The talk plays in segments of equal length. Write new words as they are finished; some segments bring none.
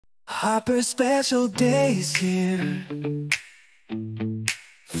Harper's special day is here,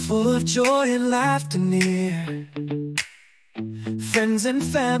 full of joy and laughter near. Friends and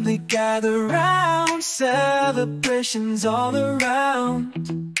family gather round, celebrations all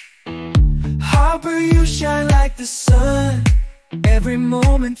around. Harper, you shine like the sun, every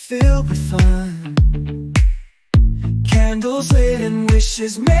moment filled with fun. Candles lit and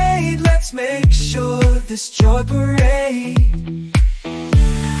wishes made, let's make sure this joy parade.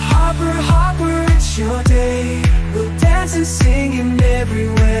 Harper, Harper, it's your day, we'll dance and sing in every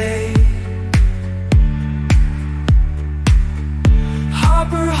way.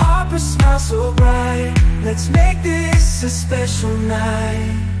 Harper, Harper, smile so bright, let's make this a special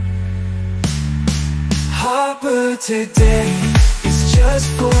night. Harper, today is just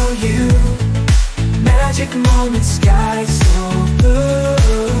for you, magic moments, sky so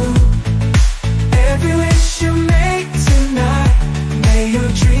blue. Every wish you make tonight, may your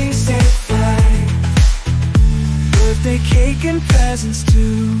dreams take flight. Birthday cake and presents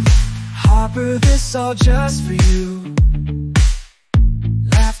too, Harper, this all just for you.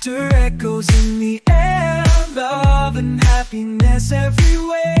 Laughter echoes in the air, love and happiness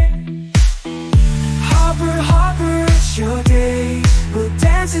everywhere. Harper, Harper, it's your day, we'll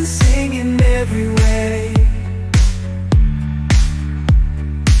dance and sing in every way.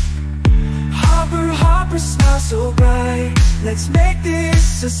 Harper, Harper, smile so bright, let's make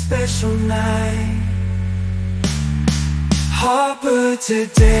this a special night. Harper,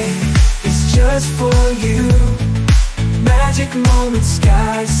 today is just for you, magic moments,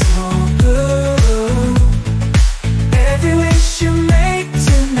 sky so blue. Every wish you make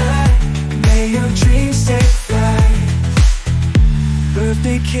tonight, may your dreams take flight.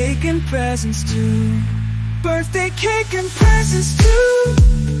 Birthday cake and presents too, birthday cake and presents too.